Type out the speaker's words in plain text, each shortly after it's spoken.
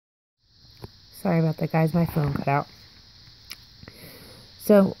Sorry about that, guys. My phone cut out.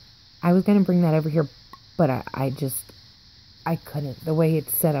 So, I was going to bring that over here, but I couldn't. The way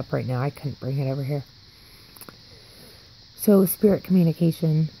it's set up right now, I couldn't bring it over here. So, spirit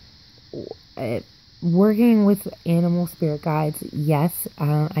communication. Working with animal spirit guides, yes.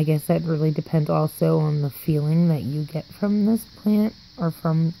 I guess that really depends also on the feeling that you get from this plant or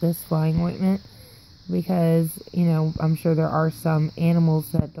from this flying ointment. Because, you know, I'm sure there are some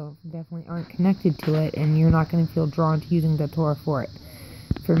animals that definitely aren't connected to it, and you're not going to feel drawn to using Datura for it.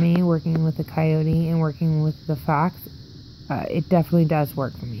 For me, working with the coyote and working with the fox, it definitely does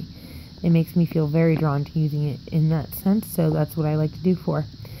work for me. It makes me feel very drawn to using it in that sense, so that's what I like to do for.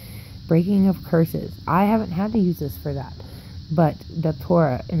 Breaking of curses. I haven't had to use this for that, but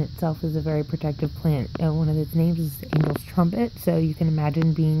Datura in itself is a very protective plant. One of its names is Angel's Trumpet, so you can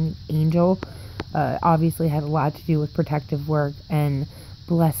imagine being angel. Obviously had a lot to do with protective work and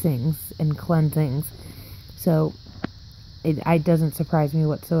blessings and cleansings. So it doesn't surprise me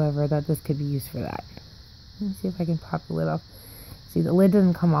whatsoever that this could be used for that. Let me see if I can pop the lid off. See, the lid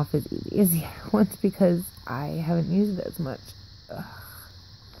doesn't come off as easy as the other ones because I haven't used it as much. Ugh.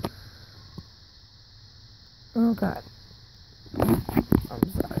 Oh god.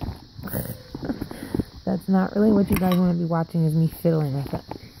 I'm sorry. That's not really what you guys want to be watching, is me fiddling with it.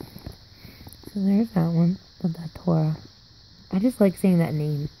 So there's that one, the Datura. I just like saying that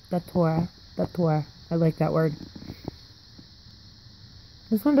name. Datura. Datura. I like that word.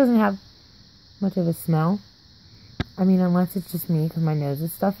 This one doesn't have much of a smell. I mean, unless it's just me because my nose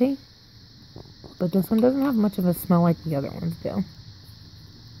is stuffy. But this one doesn't have much of a smell like the other ones do.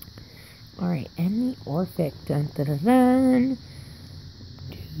 Alright, and the Orphic. Dun dun dun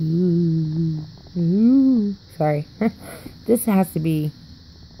dun. Sorry. This has to be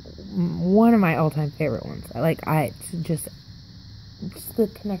one of my all-time favorite ones. It's just the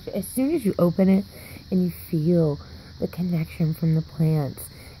connection. As soon as you open it and you feel the connection from the plants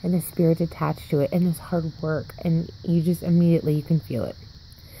and the spirits attached to it and this hard work, and you just immediately, you can feel it.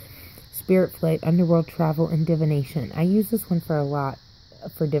 Spirit flight, underworld travel, and divination. I use this one for a lot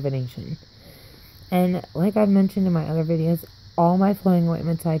for divination. And like I've mentioned in my other videos, all my flying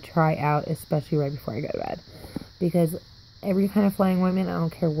ointments I try out, especially right before I go to bed. Because every kind of flying ointment, I don't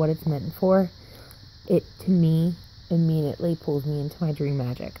care what it's meant for, it, to me, immediately pulls me into my dream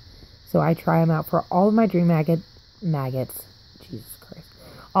magic. So I try them out for all of my dream maggots. Jesus Christ.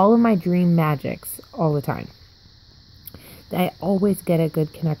 All of my dream magics all the time. I always get a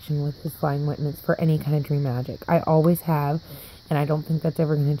good connection with his flying ointments for any kind of dream magic. I always have, and I don't think that's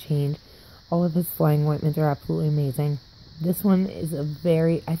ever going to change. All of his flying ointments are absolutely amazing. This one is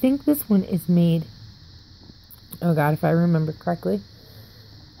I think this one is made, oh god, if I remember correctly,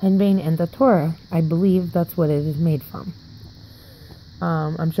 henbane and Datura. I believe that's what it is made from.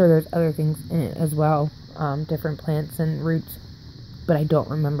 I'm sure there's other things in it as well, different plants and roots, but I don't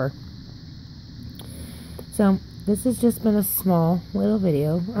remember. So, this has just been a small little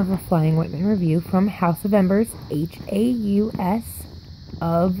video of a flying ointment review from House of Embers, H-A-U-S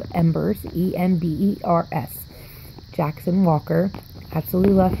of Embers, E-M-B-E-R-S. Jackson Walker.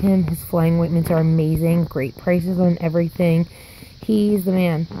 Absolutely love him. His flying ointments are amazing. Great prices on everything. He's the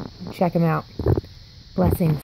man. Check him out. Blessings.